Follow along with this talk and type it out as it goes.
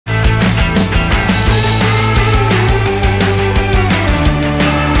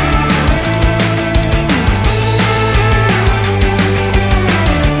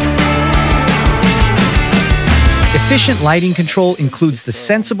Efficient lighting control includes the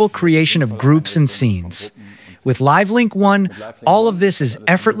sensible creation of groups and scenes. With LiveLink ONE, all of this is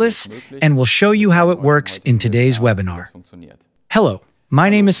effortless, and we'll show you how it works in today's webinar. Hello, my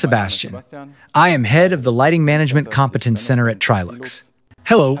name is Sebastian. I am head of the Lighting Management Competence Center at TRILUX.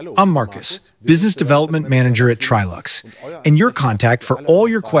 Hello, I'm Marcus, Business Development Manager at TRILUX, and your contact for all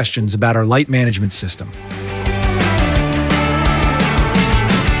your questions about our light management system.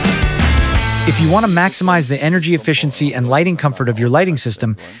 If you want to maximize the energy efficiency and lighting comfort of your lighting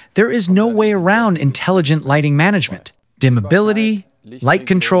system, there is no way around intelligent lighting management. Dimmability, light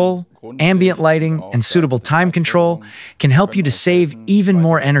control, ambient lighting, and suitable time control can help you to save even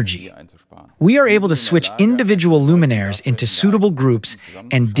more energy. We are able to switch individual luminaires into suitable groups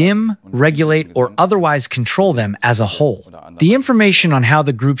and dim, regulate, or otherwise control them as a whole. The information on how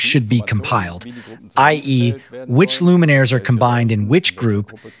the groups should be compiled, i.e., which luminaires are combined in which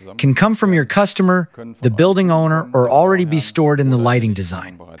group, can come from your customer, the building owner, or already be stored in the lighting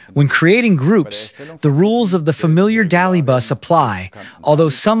design. When creating groups, the rules of the familiar DALI bus apply, although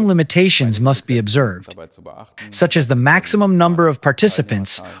some limitations must be observed, such as the maximum number of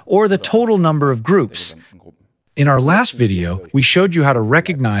participants or the total number of groups. In our last video, we showed you how to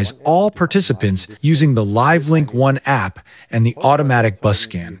recognize all participants using the LiveLink ONE app and the automatic bus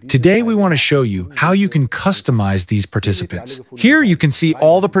scan. Today, we want to show you how you can customize these participants. Here you can see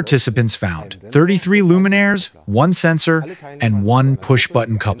all the participants found: 33 luminaires, 1 sensor, and 1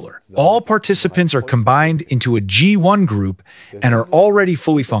 push-button coupler. All participants are combined into a G1 group and are already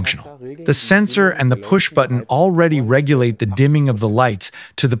fully functional. The sensor and the push-button already regulate the dimming of the lights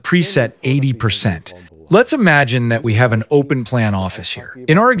to the preset 80%. Let's imagine that we have an open-plan office here.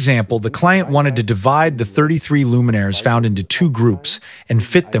 In our example, the client wanted to divide the 33 luminaires found into 2 groups and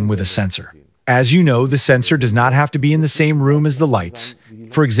fit them with a sensor. As you know, the sensor does not have to be in the same room as the lights.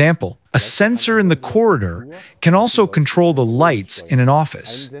 For example, a sensor in the corridor can also control the lights in an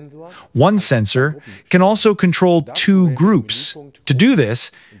office. One sensor can also control 2 groups. To do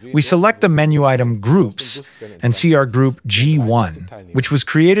this, we select the menu item Groups and see our group G1, which was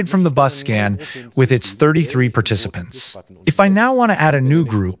created from the bus scan with its 33 participants. If I now want to add a new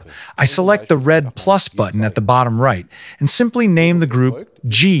group, I select the red plus button at the bottom right and simply name the group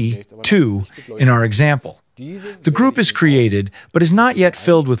G2 in our example. The group is created, but is not yet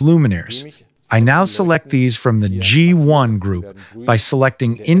filled with luminaires. I now select these from the G1 group by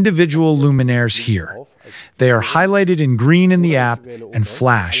selecting individual luminaires here. They are highlighted in green in the app and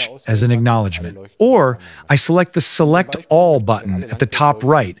flash as an acknowledgement. Or I select the Select All button at the top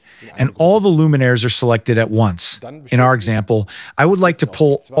right, and all the luminaires are selected at once. In our example, I would like to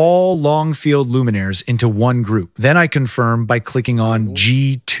pull all long-field luminaires into one group. Then I confirm by clicking on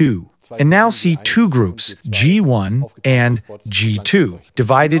G2. And now see 2 groups, G1 and G2,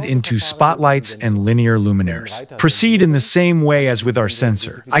 divided into spotlights and linear luminaires. Proceed in the same way as with our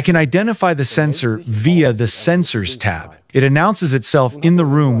sensor. I can identify the sensor via the Sensors tab. It announces itself in the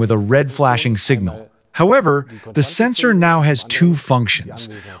room with a red flashing signal. However, the sensor now has 2 functions.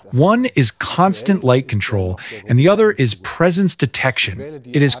 One is constant light control, and the other is presence detection.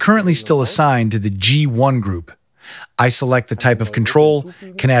 It is currently still assigned to the G1 group. I select the type of control,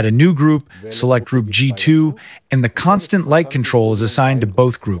 can add a new group, select group G2, and the constant light control is assigned to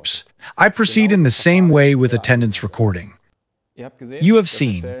both groups. I proceed in the same way with attendance recording. You have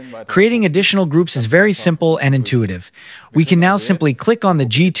seen, creating additional groups is very simple and intuitive. We can now simply click on the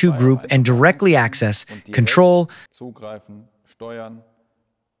G2 group and directly access, control,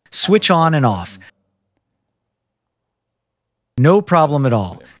 switch on and off. No problem at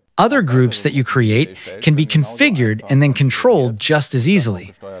all. Other groups that you create can be configured and then controlled just as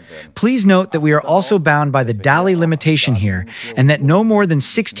easily. Please note that we are also bound by the DALI limitation here, and that no more than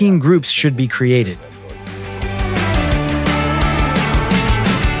 16 groups should be created.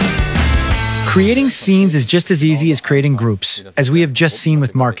 Creating scenes is just as easy as creating groups, as we have just seen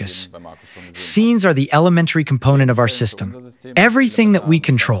with Marcus. Scenes are the elementary component of our system. Everything that we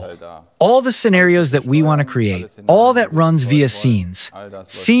control, all the scenarios that we want to create, all that runs via scenes.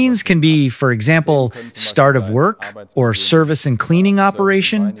 Scenes can be, for example, start of work, or service and cleaning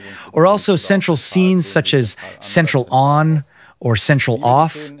operation, or also central scenes such as central on or central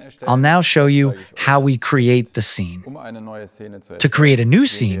off. I'll now show you how we create the scene. To create a new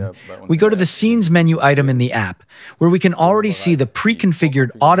scene, we go to the Scenes menu item in the app, where we can already see the pre-configured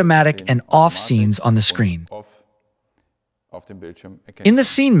automatic and off scenes on the screen. In the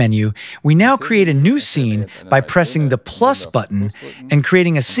Scene menu, we now create a new scene by pressing the plus button and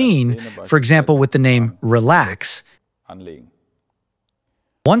creating a scene, for example with the name Relax.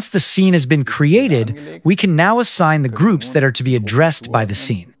 Once the scene has been created, we can now assign the groups that are to be addressed by the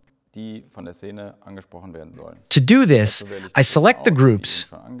scene. To do this, I select the groups,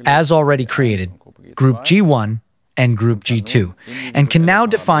 as already created, Group G1 and Group G2, and can now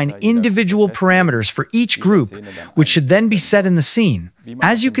define individual parameters for each group, which should then be set in the scene.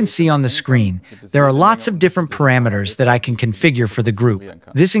 As you can see on the screen, there are lots of different parameters that I can configure for the group.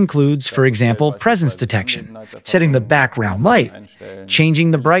 This includes, for example, presence detection, setting the background light,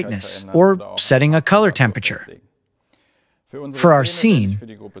 changing the brightness, or setting a color temperature. For our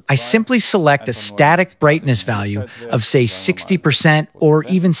scene, I simply select a static brightness value of, say, 60% or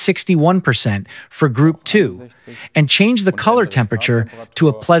even 61% for Group 2, and change the color temperature to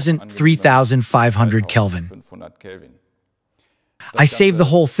a pleasant 3500 Kelvin. I save the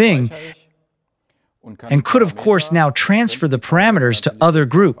whole thing and could, of course, now transfer the parameters to other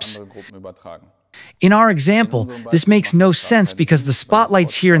groups. In our example, this makes no sense because the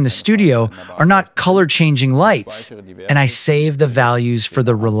spotlights here in the studio are not color-changing lights, and I save the values for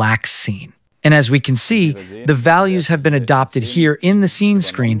the relaxed scene. And as we can see, the values have been adopted here in the scene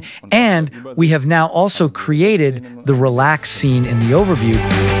screen, and we have now also created the relaxed scene in the overview.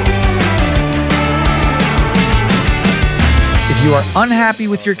 If you are unhappy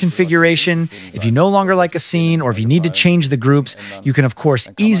with your configuration, if you no longer like a scene, or if you need to change the groups, you can of course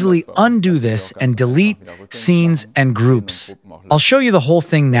easily undo this and delete scenes and groups. I'll show you the whole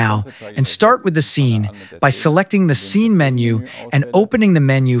thing now and start with the scene by selecting the scene menu and opening the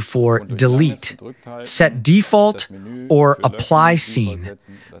menu for Delete, Set Default, or Apply Scene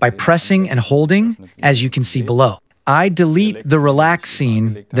by pressing and holding, as you can see below. I delete the relaxed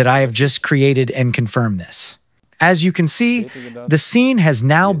scene that I have just created and confirm this. As you can see, the scene has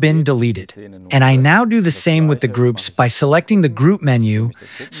now been deleted, and I now do the same with the groups by selecting the group menu,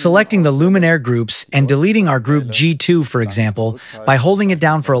 selecting the luminaire groups, and deleting our group G2, for example, by holding it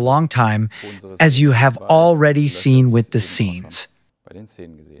down for a long time, as you have already seen with the scenes.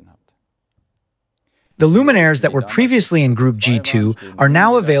 The luminaires that were previously in Group G2 are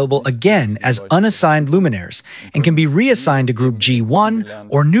now available again as unassigned luminaires and can be reassigned to Group G1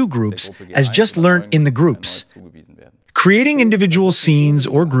 or new groups, as just learned in the groups. Creating individual scenes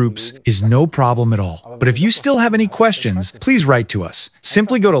or groups is no problem at all. But if you still have any questions, please write to us.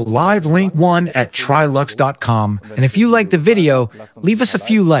 Simply go to LiveLink ONE at TRILUX.com. And if you like the video, leave us a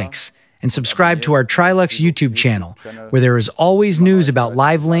few likes and subscribe to our TRILUX YouTube channel, where there is always news about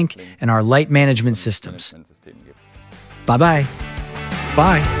LiveLink and our light management systems. Bye-bye.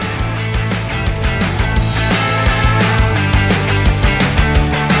 Bye.